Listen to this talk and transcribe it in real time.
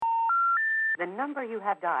The number you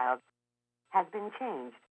have dialed has been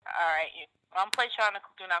changed. All right. I'm place you on the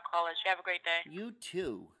do not call us. You have a great day. You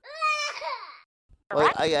too.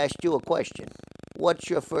 Well, I asked you a question.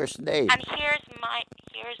 What's your first name? And here's my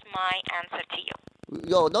answer to you.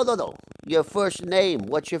 Yo, no. Your first name.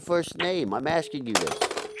 What's your first name? I'm asking you this.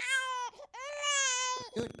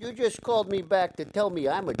 You just called me back to tell me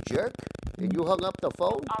I'm a jerk, and you hung up the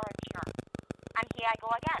phone? All right, sure. And here I go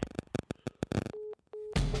again.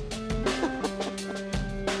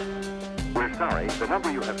 We're sorry, the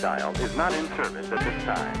number you have dialed is not in service at this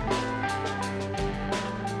time.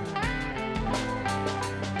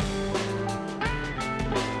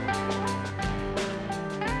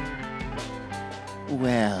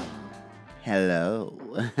 Well, hello.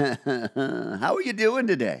 How are you doing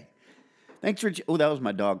today? Thanks for... Oh, that was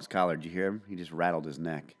my dog's collar. Did you hear him? He just rattled his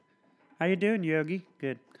neck. How you doing, Yogi?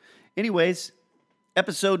 Good. Anyways,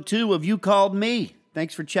 episode 2 of You Called Me.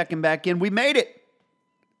 Thanks for checking back in. We made it.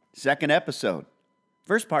 Second episode.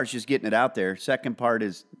 First part's just getting it out there. Second part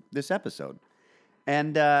is this episode.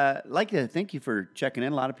 And I'd like to thank you for checking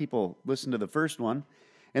in. A lot of people listened to the first one.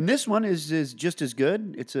 And this one is just as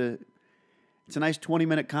good. It's a nice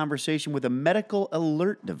 20-minute conversation with a medical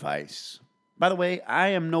alert device. By the way, I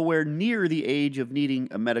am nowhere near the age of needing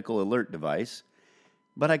a medical alert device,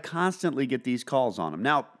 but I constantly get these calls on them.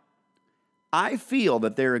 Now, I feel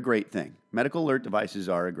that they're a great thing. Medical alert devices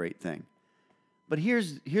are a great thing. But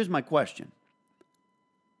here's my question.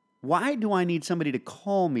 Why do I need somebody to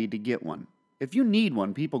call me to get one? If you need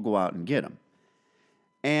one, people go out and get them.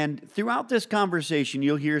 And throughout this conversation,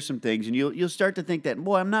 you'll hear some things, and you'll start to think that,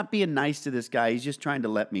 boy, I'm not being nice to this guy. He's just trying to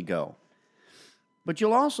let me go. But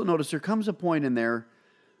you'll also notice there comes a point in there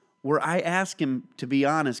where I ask him to be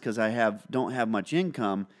honest because I don't have much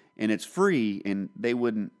income, and it's free, and they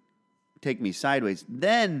wouldn't take me sideways.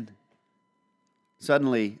 Then,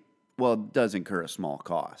 suddenly, well, it does incur a small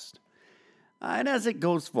cost. And as it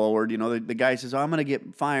goes forward, the guy says, I'm going to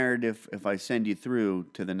get fired if I send you through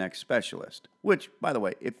to the next specialist. Which, by the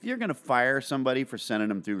way, if you're going to fire somebody for sending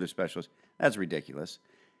them through the specialist, that's ridiculous.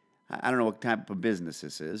 I don't know what type of business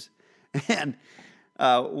this is. And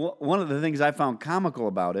one of the things I found comical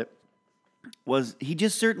about it was he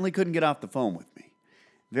just certainly couldn't get off the phone with me.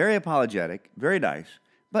 Very apologetic, very nice.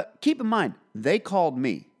 But keep in mind, they called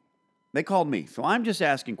me. So I'm just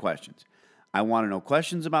asking questions. I want to know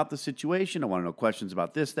questions about the situation. I want to know questions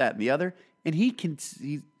about this, that, and the other. And he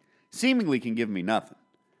seemingly can give me nothing.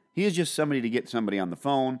 He is just somebody to get somebody on the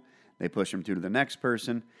phone. They push him through to the next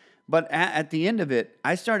person. But at the end of it,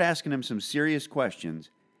 I start asking him some serious questions.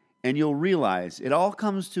 And you'll realize it all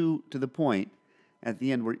comes to the point at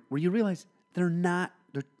the end where you realize they're not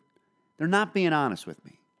being honest with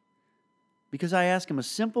me. Because I ask him a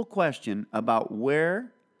simple question about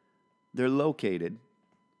where they're located,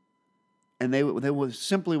 and they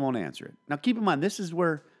simply won't answer it. Now, keep in mind, this is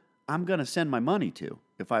where I'm going to send my money to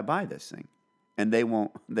if I buy this thing, and they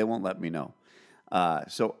won't let me know.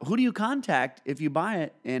 So who do you contact if you buy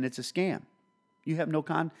it and it's a scam? You have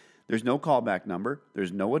there's no callback number,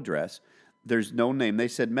 there's no address, there's no name. They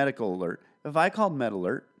said medical alert. If I called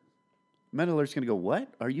MedAlert's going to go, what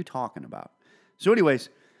are you talking about? So anyways,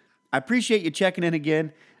 I appreciate you checking in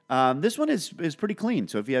again. This one is pretty clean.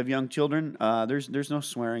 So if you have young children, there's no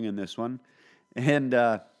swearing in this one. And,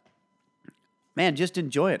 man, just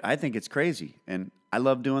enjoy it. I think it's crazy. And I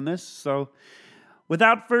love doing this. So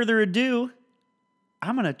without further ado,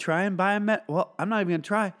 I'm going to try and buy I'm not even going to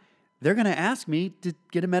try. They're going to ask me to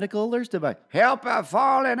get a medical alert device. Help, I've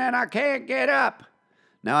fallen and I can't get up.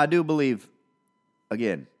 Now, I do believe,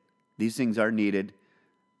 again, these things are needed.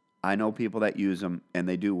 I know people that use them, and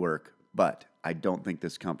they do work. But I don't think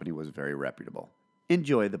this company was very reputable.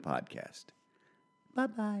 Enjoy the podcast.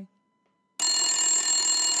 Bye-bye.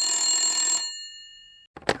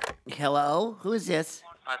 Hello? Who is this?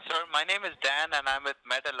 Sir, my name is Dan, and I'm with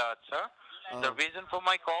MedAlert, sir. The reason for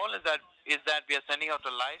my call is that we are sending out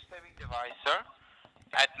a life-saving device, sir,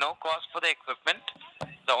 at no cost for the equipment.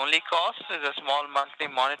 The only cost is a small monthly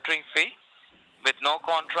monitoring fee with no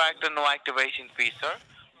contract and no activation fee, sir.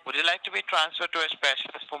 Would you like to be transferred to a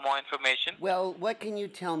specialist for more information? Well, what can you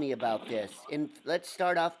tell me about this? And let's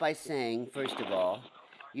start off by saying, first of all,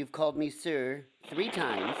 you've called me sir 3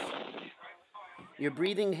 times. You're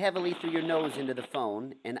breathing heavily through your nose into the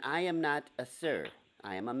phone, and I am not a sir.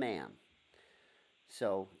 I am a ma'am.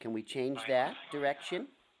 So, can we change that direction?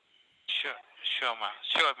 Sure,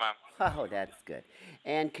 ma'am. Oh, that's good.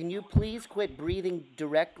 And can you please quit breathing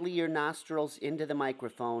directly your nostrils into the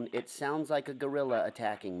microphone? It sounds like a gorilla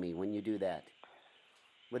attacking me when you do that.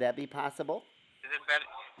 Would that be possible? Is it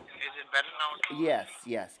better now?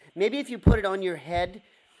 Yes. Maybe if you put it on your head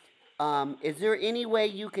Is there any way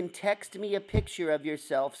you can text me a picture of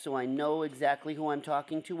yourself so I know exactly who I'm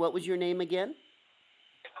talking to? What was your name again?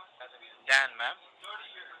 Dan, ma'am.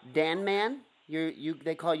 Dan Man?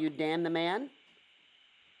 They call you Dan the Man?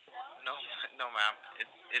 No, no, ma'am.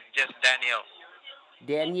 It's just Daniel.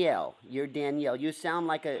 Danielle. You're Danielle. You sound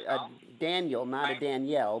like a Daniel, not a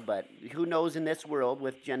Danielle, but who knows in this world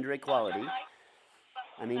with gender equality?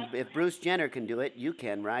 I mean, if Bruce Jenner can do it, you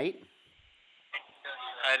can, right?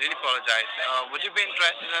 I really apologize. Would you be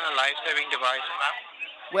interested in a life-saving device, ma'am?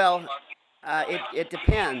 Well, it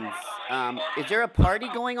depends. Is there a party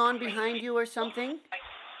going on behind you or something?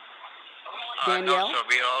 Danielle? No, sir.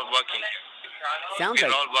 We're all working. Sounds We're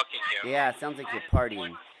like, all working here. yeah, sounds like you're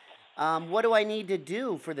partying. What do I need to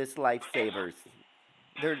do for this lifesavers?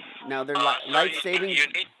 They're Sir, life-saving. You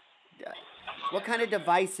need. What kind of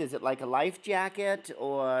device is it? Like a life jacket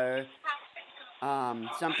or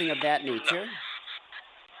something of that nature?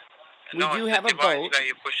 We No, do it's have a device boat. where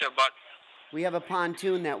you push a button. We have a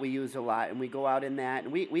pontoon that we use a lot, and we go out in that.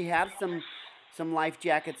 And we have some life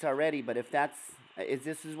jackets already. But if that's is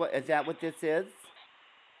that what this is?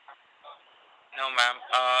 No, ma'am.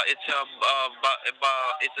 It's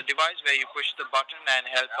a device where you push the button and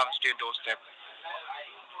help comes to your doorstep.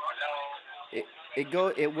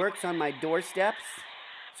 It works on my doorsteps,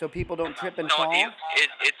 so people don't trip and No, fall.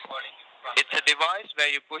 it's a device where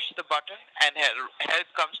you push the button and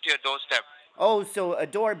help comes to your doorstep. Oh, so a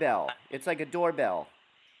doorbell. It's like a doorbell.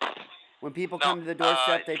 When people come to the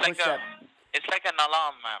doorstep, they it's push like that. It's like an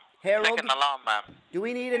alarm, ma'am. Harold? It's like an alarm, ma'am. Do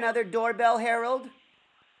we need another doorbell, Harold?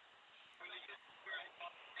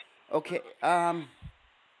 Okay.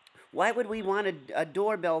 Why would we want a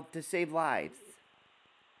doorbell to save lives?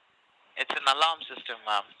 It's an alarm system,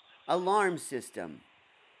 ma'am. Alarm system.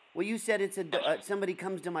 Well, you said it's somebody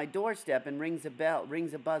comes to my doorstep and rings a bell,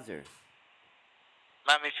 rings a buzzer.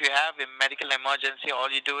 Ma'am, if you have a medical emergency, all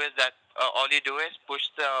you do is push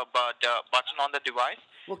the button on the device,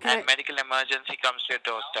 Well, can and medical emergency comes to your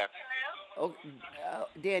doorstep. Oh,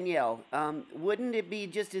 Danielle, wouldn't it be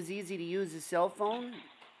just as easy to use a cell phone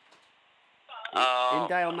and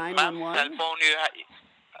dial Ma'am, 911?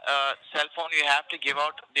 cell phone you have to give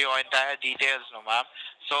out your entire details, no, ma'am.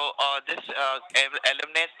 So this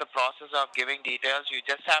eliminates the process of giving details. You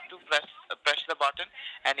just have to press the button,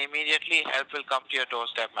 and immediately help will come to your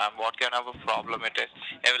doorstep, ma'am. What kind of a problem it is,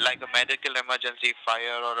 like a medical emergency,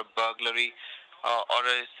 fire, or a burglary, or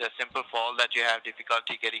a simple fall that you have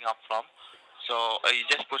difficulty getting up from. So you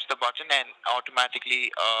just push the button, and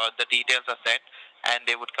automatically the details are sent, and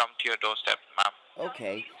they would come to your doorstep, ma'am.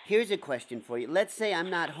 Okay, here's a question for you. Let's say I'm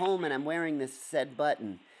not home and I'm wearing this said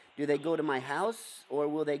button. Do they go to my house, or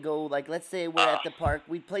will they go, like, let's say we're at the park.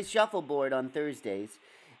 We play shuffleboard on Thursdays,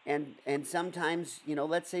 and sometimes,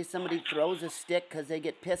 let's say somebody throws a stick because they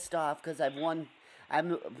get pissed off because I'm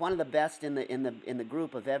one of the best in the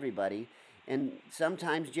group of everybody, and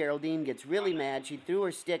sometimes Geraldine gets really mad. She threw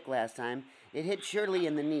her stick last time. It hit Shirley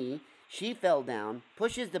in the knee. She fell down,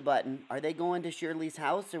 pushes the button. Are they going to Shirley's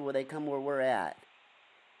house, or will they come where we're at?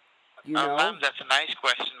 You know? Ma'am, that's a nice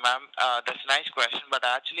question, ma'am. That's a nice question, but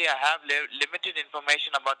actually I have limited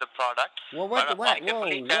information about the product. Well, what? I can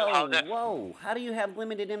only tell how the- Whoa! How do you have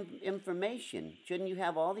limited information? Shouldn't you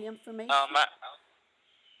have all the information?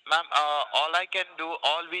 Ma'am,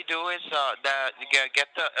 all we do is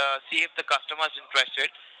see if the customer is interested,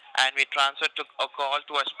 and we transfer to a call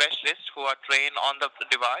to a specialist who are trained on the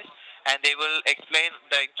device, and they will explain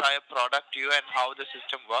the entire product to you and how the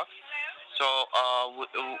system works. So,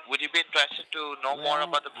 would you be interested to know more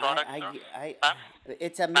about the product, sir? Ma'am?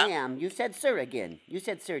 It's a ma'am. You said sir again. You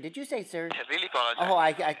said sir. Did you say sir? I really apologize. Oh,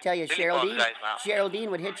 I tell you, Really Geraldine. apologize, ma'am.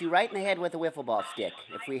 Geraldine would hit you right in the head with a wiffle ball stick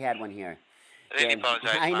if we had one here. Really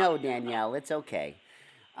apologize, I ma'am. know, Danielle. It's okay.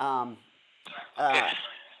 Do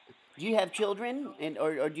you have children,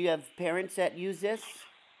 or do you have parents that use this?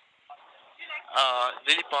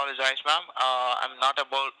 Really apologize, ma'am. I'm not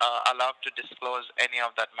allowed to disclose any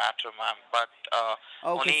of that matter, ma'am. But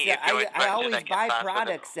only if you're I interested, always can buy transfer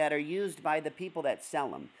products that are used by the people that sell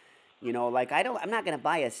them. Like I'm not going to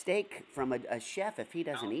buy a steak from a chef if he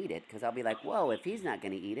doesn't eat it, because I'll be like, whoa, if he's not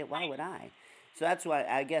going to eat it, why would I? So that's why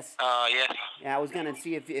I guess. Yes. Yeah, I was going to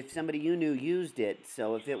see if somebody you knew used it.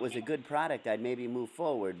 So if it was a good product, I'd maybe move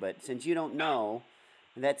forward. But since you don't know,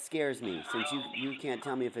 that scares me. Since you can't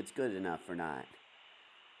tell me if it's good enough or not.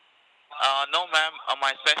 No, ma'am.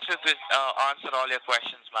 My specialist will answer all your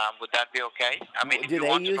questions, ma'am. Would that be okay? I mean, if Do you they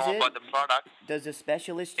want to use know it? about the product, Does a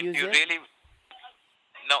specialist use if you it?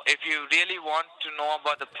 really want to know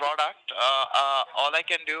about the product, all I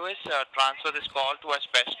can do is transfer this call to a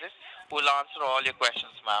specialist who will answer all your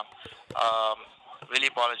questions, ma'am. Really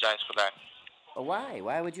apologize for that. Why?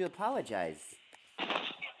 Why would you apologize?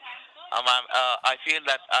 I feel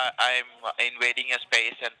that I'm invading your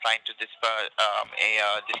space and trying to disturb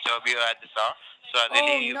you at this hour. So I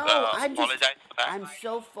really Oh no, apologize for that. I'm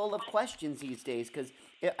so full of questions these days because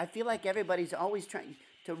I feel like everybody's always trying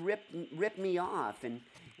to rip me off, and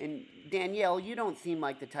Danielle, you don't seem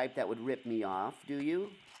like the type that would rip me off, do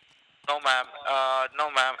you? No, ma'am. No,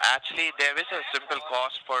 ma'am. Actually, there is a simple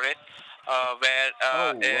cost for it, where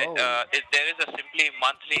there is a simply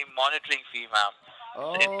monthly monitoring fee, ma'am.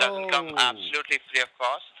 It doesn't come absolutely free of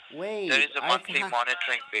cost. Wait, There is a monthly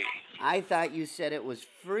monitoring fee. I thought you said it was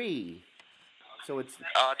free. So it's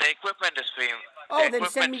The equipment is free. Oh, The then send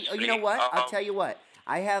equipment me. is Oh, you know free. what? I'll tell you what.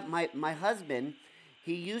 I have my husband.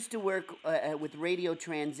 He used to work with radio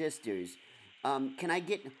transistors. Can I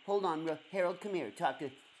get? Hold on, Harold. Come here. Talk to.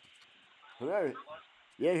 Hello.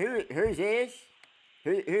 Yeah, who's this?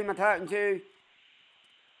 Who am I talking to?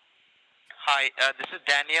 Hi, this is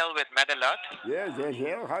Daniel with MedAlert. Yeah,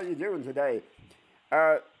 Danielle, how you doing today?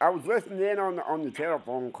 I was listening in on the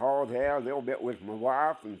telephone call there a little bit with my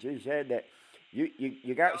wife, and she said that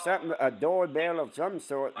you got something, a doorbell of some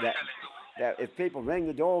sort that if people ring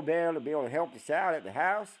the doorbell to be able to help us out at the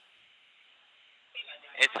house.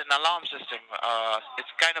 It's an alarm system.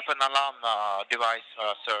 It's kind of an alarm device,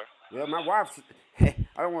 sir. Yeah, my wife's.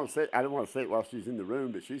 I don't want to say it while she's in the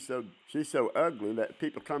room, but she's so ugly that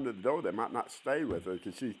people come to the door that might not stay with her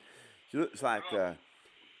because she looks like a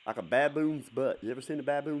baboon's butt. You ever seen a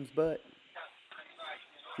baboon's butt?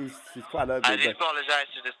 She's quite ugly. I really apologize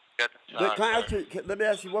to this. But can I ask you, let me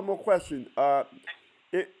ask you one more question. But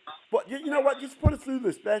you know what? Just put it through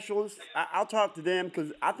the specialists. I'll talk to them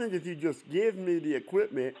because I think if you just give me the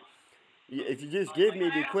equipment, I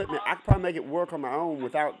could probably make it work on my own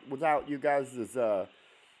without you guys'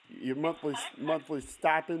 your monthly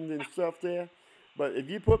stipend and stuff there. But if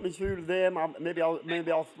you put me through to them, maybe I'll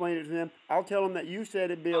explain it to them. I'll tell them that you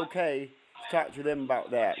said it'd be okay to talk to them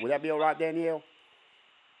about that. Would that be all right, Danielle?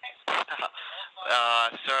 Sir,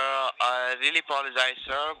 I really apologize,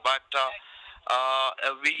 sir, but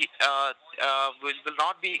we will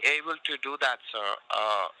not be able to do that, sir.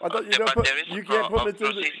 I thought you can't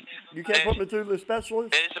put me through the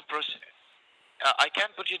specialist. There is a process. I can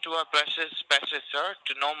put you to a specialist, sir,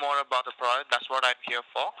 to know more about the product. That's what I'm here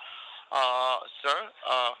for, sir.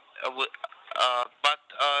 But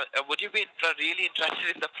would you be really interested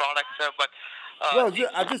in the product, sir? But I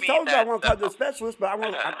just told you I want to talk to a specialist, but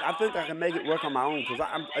I think I can make it work on my own because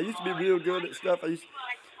I used to be real good at stuff. Do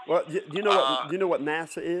you know what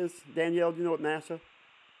NASA is, Danielle? Do you know what NASA?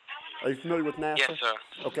 Are you familiar with NASA? Yes, sir.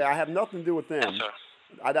 Okay, I have nothing to do with them. Yes, sir.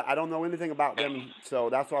 I don't know anything about them, so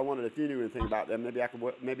that's why I wondered if you knew anything about them.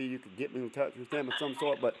 Maybe you could get me in touch with them of some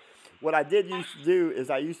sort. But what I did used to do is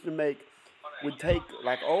we'd take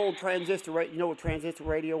like old transistor radio. You know what transistor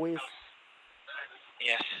radio is?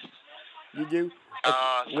 Yes. You do?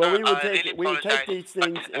 Sir, we would take these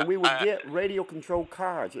things and we would get radio control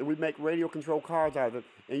cars and we'd make radio control cars out of it.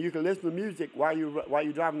 And you could listen to music while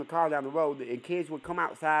you're driving the car down the road. And kids would come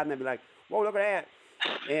outside and they'd be like, "Whoa, look at that!"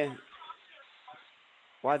 And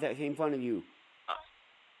why does that seem funny to you?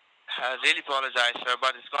 I really apologize, sir,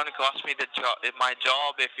 but it's going to cost me my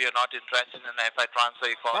job if you're not interested in if I transfer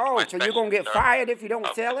your call. Oh, so you're going to get fired if you don't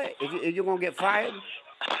sell it? If you're going to get fired?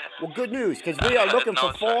 Well, good news, because we are looking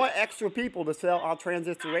for 4 extra people to sell our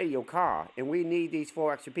transistor radio car, and we need these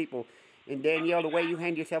 4 extra people. And Danielle, the way you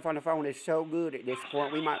hand yourself on the phone is so good at this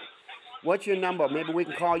point. What's your number? Maybe we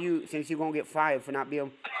can call you since you're going to get fired for not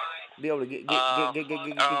being able to get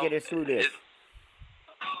us through this.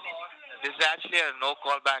 This is actually a no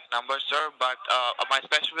callback number, sir, but my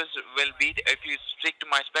specialist will be, if you speak to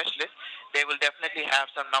my specialist, they will definitely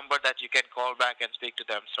have some number that you can call back and speak to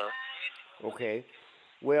them, sir. Okay.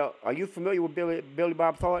 Well, are you familiar with Billy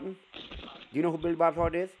Bob Thornton? Do you know who Billy Bob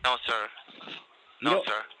Thornton is? No, sir. No,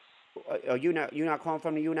 sir. Are you not calling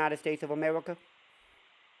from the United States of America?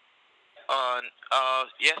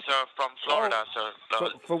 Yes, sir, from Florida, sir.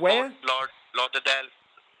 For where?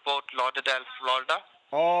 Fort Lauderdale, Florida.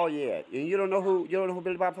 Oh yeah, and you don't know who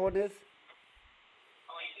Billy Bob Thornton is?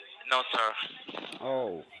 No, sir.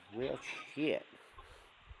 Oh, well, shit.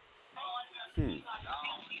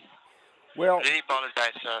 Well, really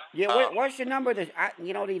apologize, sir. Yeah, what's your number? These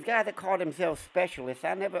guys that call themselves specialists.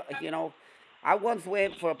 I once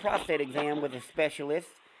went for a prostate exam with a specialist.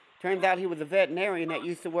 Turns out he was a veterinarian that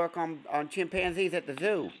used to work on chimpanzees at the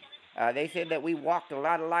zoo. They said that we walked a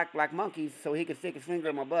lot like monkeys, so he could stick his finger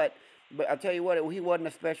in my butt. But I'll tell you what, he wasn't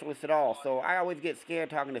a specialist at all. So I always get scared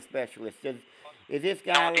talking to specialists. Is this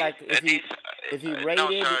guy is he rated? No,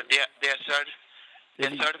 sir.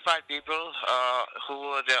 They're certified people who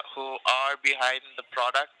are behind the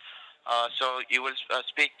product. So you will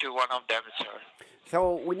speak to one of them, sir.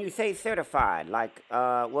 So when you say certified, like,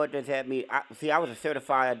 what does that mean? I was a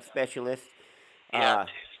certified specialist Yeah.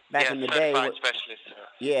 back Yeah, in the day. certified specialist, sir.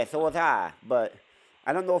 Yeah, so was I. But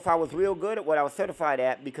I don't know if I was real good at what I was certified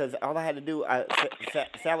at because all I had to do,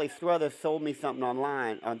 Sally Struthers sold me something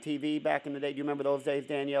online on TV back in the day. Do you remember those days,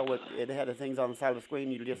 Danielle? With, it had the things on the side of the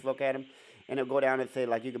screen. You just look at them, and it'll go down and say,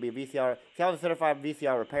 like, you could be a VCR. See, I was a certified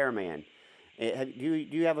VCR repairman. Do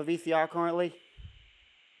you have a VCR currently?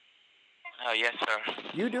 Yes, sir.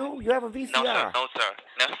 You do? You have a VCR? No, sir. No, sir.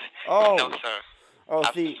 No, Oh. no, sir. Oh,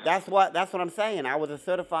 see, that's what I'm saying. I was a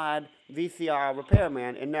certified VCR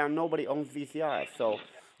repairman, and now nobody owns VCRs. So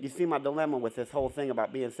you see my dilemma with this whole thing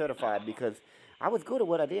about being certified because I was good at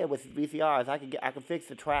what I did with VCRs. I could fix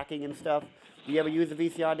the tracking and stuff. Do you ever use a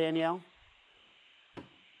VCR, Danielle?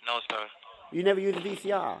 No, sir. You never use a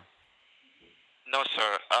VCR? No,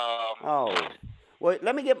 sir. Oh, well,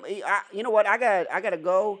 let me get. You know what? I gotta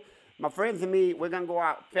go. My friends and me, we're gonna go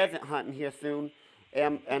out pheasant hunting here soon.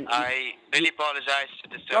 And I really apologize to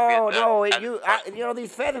disturb no, you. no, you know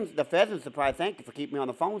these pheasants. The pheasants will probably thank you for keeping me on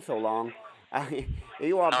the phone so long.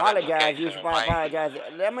 You want to No, that's apologize? okay, You sir. should probably apologize.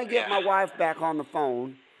 Let me get Yeah. my wife back on the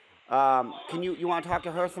phone. Can you want to talk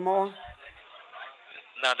to her some more?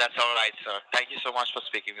 No, that's all right, sir. Thank you so much for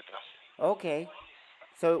speaking with us. Okay.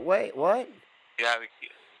 So wait, what? You have,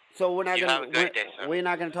 So we're not You have a great day, sir. we're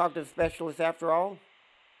not gonna talk to the specialist after all?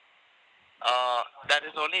 that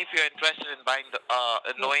is only if you're interested in buying the,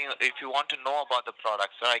 knowing if you want to know about the product,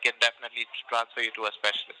 sir. I can definitely transfer you to a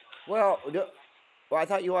specialist. Well, I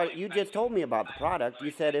thought you just told me about the product.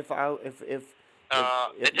 You said if It's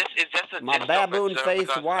just a my gist of it, baboon-faced sir,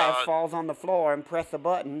 because, wife falls on the floor and press a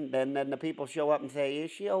button, then the people show up and say,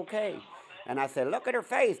 "Is she okay?" And I said, "Look at her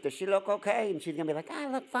face. Does she look okay?" And she's gonna be like, "I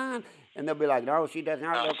look fine." And they'll be like, "No, she does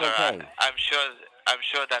not No, look sir. okay." I'm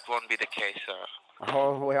sure that won't be the case, sir.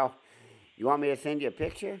 Oh well, you want me to send you a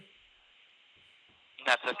picture?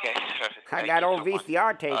 That's okay, sir. I Thank got you old so much.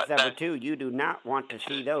 VCR tapes of her that- too. You do not want to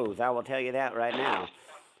see those. I will tell you that right now,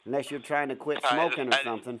 unless you're trying to quit smoking or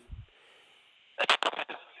something.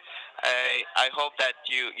 I hope that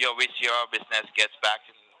your VCR business gets back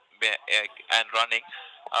and running.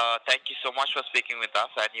 Thank you so much for speaking with us,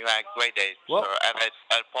 and you have a great day, Whoa. sir. And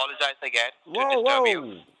I apologize again to Whoa, disturb whoa.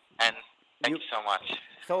 you. And thank You- you so much.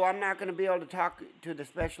 So I'm not going to be able to talk to the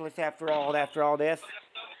specialist after all this.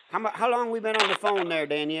 How long we been on the phone there,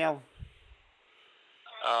 Danielle?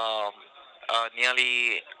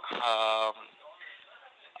 Nearly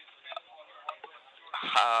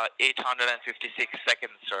 856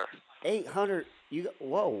 seconds, sir. 800.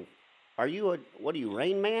 Whoa. Are you what are you,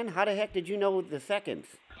 Rain Man? How the heck did you know the seconds?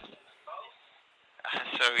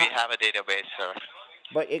 So we have a database, sir.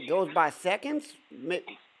 But it goes by seconds? Why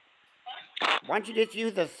don't you just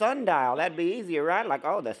use the sundial? That'd be easier, right? Like,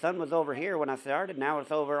 oh, the sun was over here when I started. Now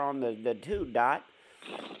it's over on the 2 dot.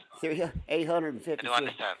 So, I 856. do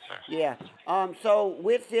understand, sir. Yeah. So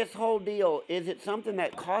with this whole deal, is it something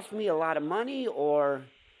that cost me a lot of money, or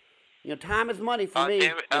time is money for me?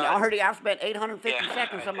 David, And already I've spent 850 yeah,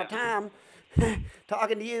 seconds of my yeah. time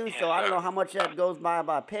talking to you, so I don't sir. know how much that goes by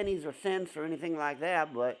pennies or cents or anything like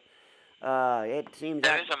that, but it seems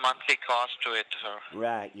There like is a monthly cost to it, sir.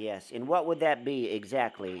 right. Yes. And what would that be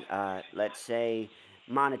exactly? Let's say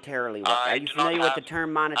monetarily. I Are you do not familiar with the have-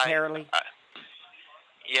 term monetarily?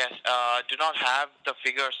 Yes, do not have the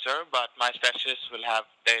figure, sir, but my specialist will have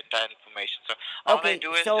the entire information, sir. All I Okay,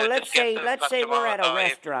 do is so just let's get say the we're customer, at a if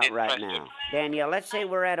restaurant right interested. now, Danielle. Let's say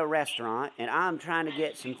we're at a restaurant and I'm trying to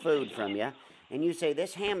get some food from you, and you say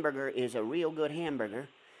this hamburger is a real good hamburger.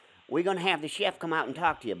 We're gonna have the chef come out and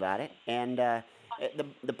talk to you about it, and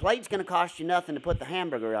the plate's gonna cost you nothing to put the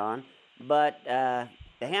hamburger on, but the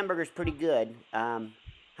hamburger's pretty good.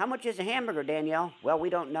 How much is a hamburger, Danielle? Well, we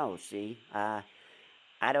don't know. See,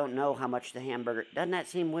 I don't know how much the hamburger. Doesn't that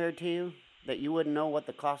seem weird to you that you wouldn't know what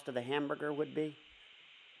the cost of the hamburger would be?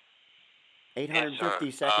 850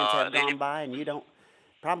 Yes, sir. seconds have really- gone by, and you don't.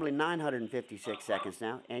 Probably 956 seconds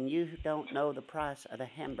now, and you don't know the price of the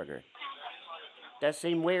hamburger. Does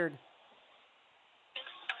seem weird.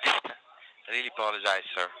 I really apologize,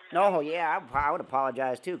 sir. No, yeah, I would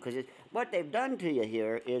apologize too, because what they've done to you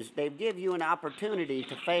here is they've give you an opportunity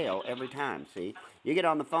to fail every time. See, you get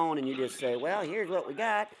on the phone and you just say, "Well, here's what we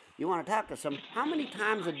got." You want to talk to some? How many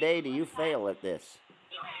times a day do you fail at this?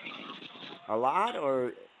 A lot,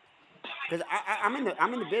 or because I'm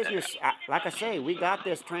in the business. Like I say, we got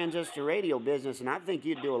this transistor radio business, and I think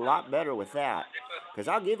you'd do a lot better with that. Because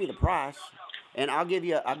I'll give you the price. And I'll give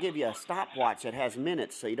you a stopwatch that has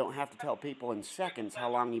minutes, so you don't have to tell people in seconds how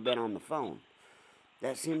long you've been on the phone.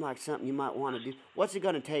 That seemed like something you might want to do. What's it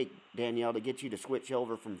going to take, Danielle, to get you to switch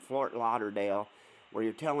over from Fort Lauderdale, where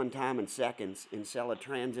you're telling time in seconds, and sell a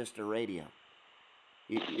transistor radio?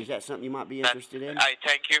 Is that something you might be interested in? I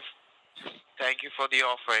thank you. Thank you for the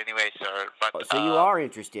offer anyway, sir. But So you are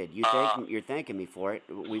interested. You're thanking me for it.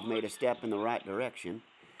 We've made a step in the right direction.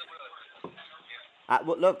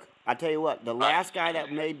 Well, look, I tell you what. The last guy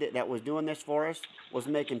that was doing this for us was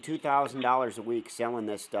making $2,000 a week selling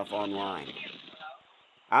this stuff online.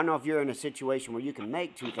 I don't know if you're in a situation where you can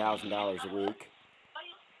make $2,000 a week,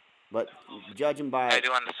 but judging by I do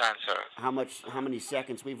understand, sir. how many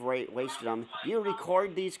seconds we've wasted on. Do you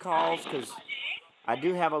record these calls? Because I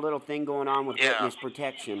do have a little thing going on with witness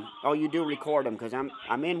protection. Oh, you do record them, because I'm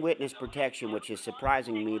in witness protection, which is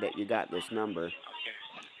surprising me that you got this number.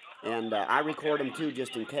 And I record them too,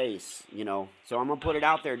 just in case, you know. So I'm gonna put it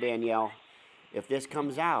out there, Danielle. If this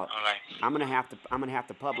comes out, All right. I'm gonna have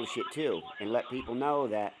to publish it too, and let people know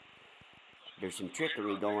that there's some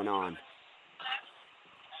trickery going on.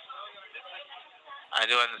 I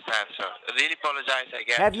do understand, sir. I really apologize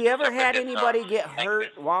again. Have you ever had Separate it, sir. anybody get Thank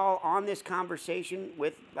hurt you. while on this conversation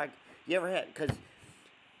with, like, you ever had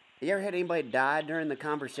anybody die during the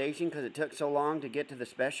conversation because it took so long to get to the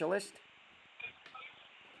specialist?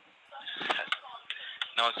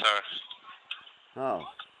 No, sir. Oh.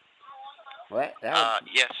 What? That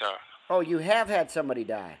Yes, sir. oh, you have had somebody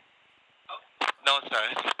die. No, sir.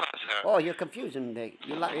 No, sir. Oh, you're confusing me.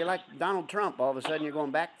 You're like Donald Trump. All of a sudden, you're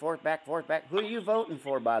going back, forth, back, forth, back. Who are you voting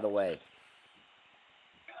for, by the way?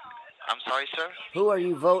 I'm sorry, sir. Who are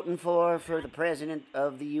you voting for the President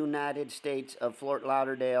of the United States of Fort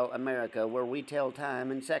Lauderdale, America, where we tell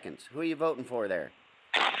time in seconds? Who are you voting for there?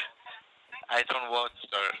 I don't vote,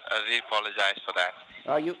 sir. I really apologize for that.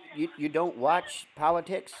 Oh, you don't watch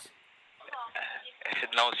politics?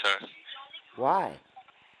 No, sir. Why?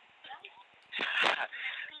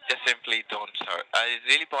 Just simply don't, sir. I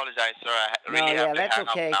really apologize, sir. I No, really yeah, have to that's hang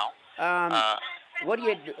okay. up now.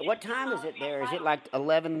 What time is it there? Is it like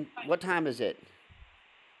 11? What time is it?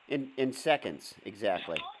 In seconds,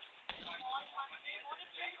 exactly.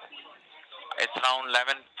 It's around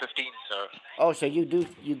 11:15, sir. Oh, so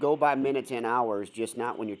you go by minutes and hours, just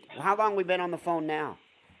not when you're. How long we been on the phone now?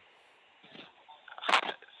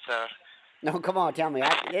 Sir, No, come on, tell me.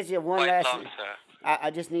 This is one quite last. long, sir.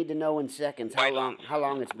 I just need to know in seconds Quite long. how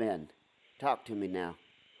long it's been. Talk to me now.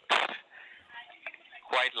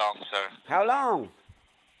 Quite long, sir. How long?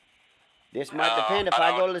 This might depend. If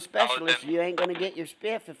I go to the specialist, you ain't gonna get your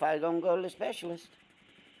spiff if I gonna go to the specialist.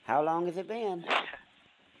 How long has it been?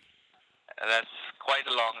 That's quite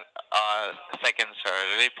a long second, sir. I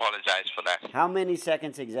really apologize for that. How many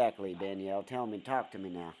seconds exactly, Danielle? Tell me. Talk to me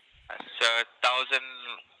now. Sir,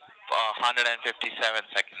 1,157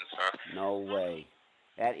 seconds, sir. No way.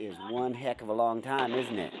 That is one heck of a long time,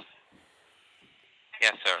 isn't it?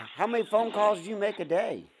 Yes, sir. How many phone calls do you make a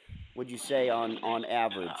day, would you say, on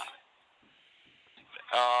average?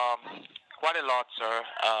 Quite a lot, sir.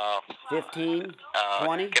 15?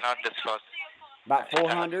 20? Cannot discuss. About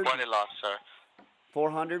 400? Quite a lot, sir.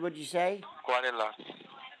 400, would you say? Quite a lot.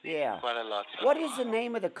 Yeah. Quite a lot, sir. What is the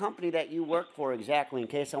name of the company that you work for exactly, in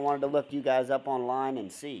case I wanted to look you guys up online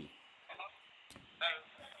and see?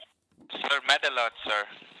 Sir, MedAlert, sir.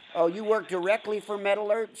 Oh, you work directly for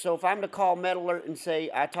MedAlert? So if I'm to call MedAlert and say,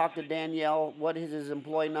 I talked to Danielle, what is his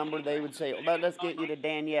employee number? They would say, let's get you to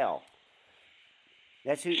Danielle.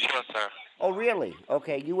 That's who. Sure, sir. Oh, really?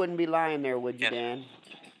 Okay, you wouldn't be lying there, would you, Yes. Dan?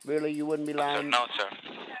 Really, you wouldn't be lying? No, sir.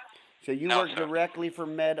 So you No, work sir. directly for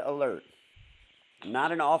MedAlert?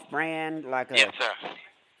 Not an off-brand like a... Yes, sir.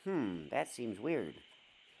 That seems weird.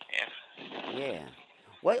 Yes. Yeah.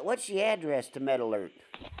 What's the address to MedAlert?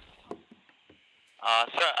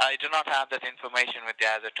 Sir, I do not have that information with you.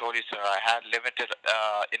 As I told you, sir, I had limited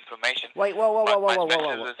information. Wait, But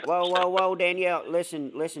whoa, Danielle,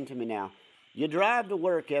 listen to me now. You drive to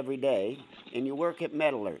work every day, and you work at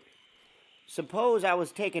MedAlert. Suppose I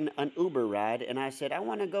was taking an Uber ride, and I said, I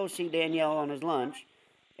want to go see Danielle on his lunch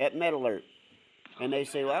at MedAlert. And they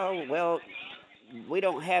say, well, we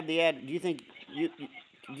don't have the ad. Do you think you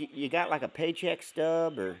got like a paycheck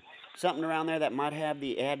stub or something around there that might have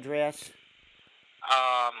the address?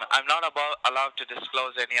 I'm not allowed to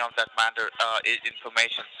disclose any of that matter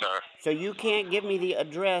information, sir. So you can't give me the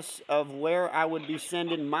address of where I would be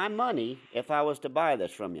sending my money if I was to buy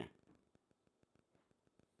this from you.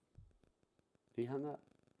 He hung up.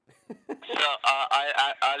 So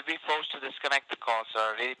I'll be forced to disconnect the call, sir.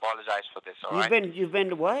 I really apologize for this. All right. You've been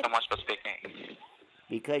to what? So much for speaking.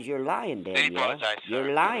 Because you're lying, Really Danielle. apologize, sir.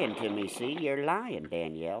 You're lying to me, see? You're lying,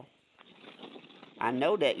 Danielle. I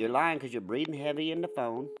know that you're lying because you're breathing heavy in the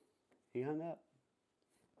phone. He hung up.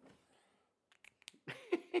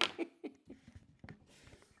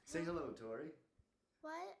 Say hello, Tori.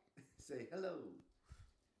 What? Say hello.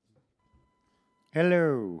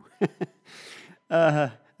 Hello.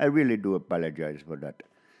 I really do apologize for that.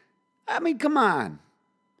 I mean, come on.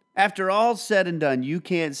 After all said and done, you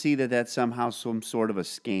can't see that that's somehow some sort of a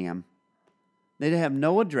scam. They have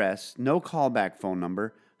no address, no callback phone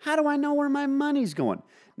number. How do I know where my money's going?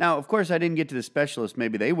 Now, of course, I didn't get to the specialist.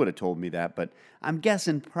 Maybe they would have told me that, but I'm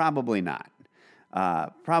guessing probably not.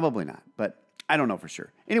 Probably not, but I don't know for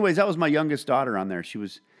sure. Anyways, that was my youngest daughter on there. She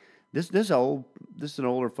was this is an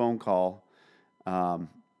older phone call. It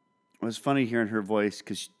was funny hearing her voice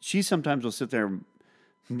because she sometimes will sit there and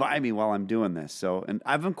by me while I'm doing this. So, and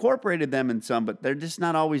I've incorporated them in some, but they're just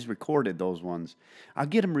not always recorded. Those ones, I'll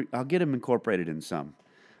get them incorporated in some.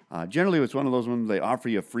 Generally, it's one of those ones they offer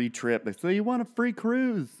you a free trip. They say you want a free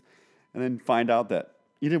cruise, and then find out that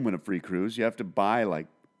you didn't win a free cruise. You have to buy like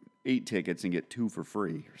 8 tickets and get 2 for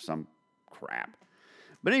free or some crap.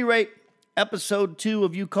 But at any rate, episode 2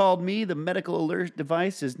 of You Called Me, the medical alert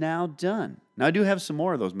device, is now done. Now, I do have some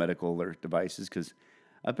more of those medical alert devices because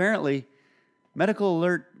apparently medical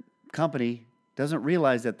alert company doesn't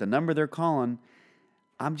realize that the number they're calling,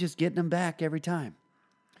 I'm just getting them back every time.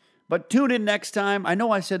 But tune in next time. I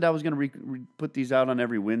know I said I was going to put these out on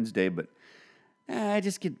every Wednesday, but I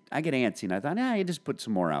get antsy, and I thought, you just put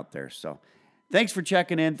some more out there. So thanks for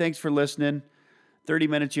checking in. Thanks for listening. 30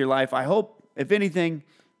 minutes of your life. I hope, if anything,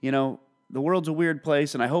 the world's a weird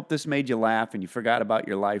place, and I hope this made you laugh and you forgot about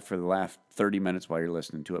your life for the last 30 minutes while you're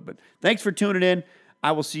listening to it. But thanks for tuning in.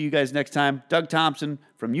 I will see you guys next time. Doug Thompson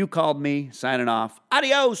from You Called Me, signing off.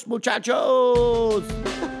 Adios, muchachos!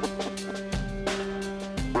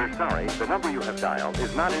 We're sorry, the number you have dialed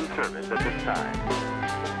is not in service at this time.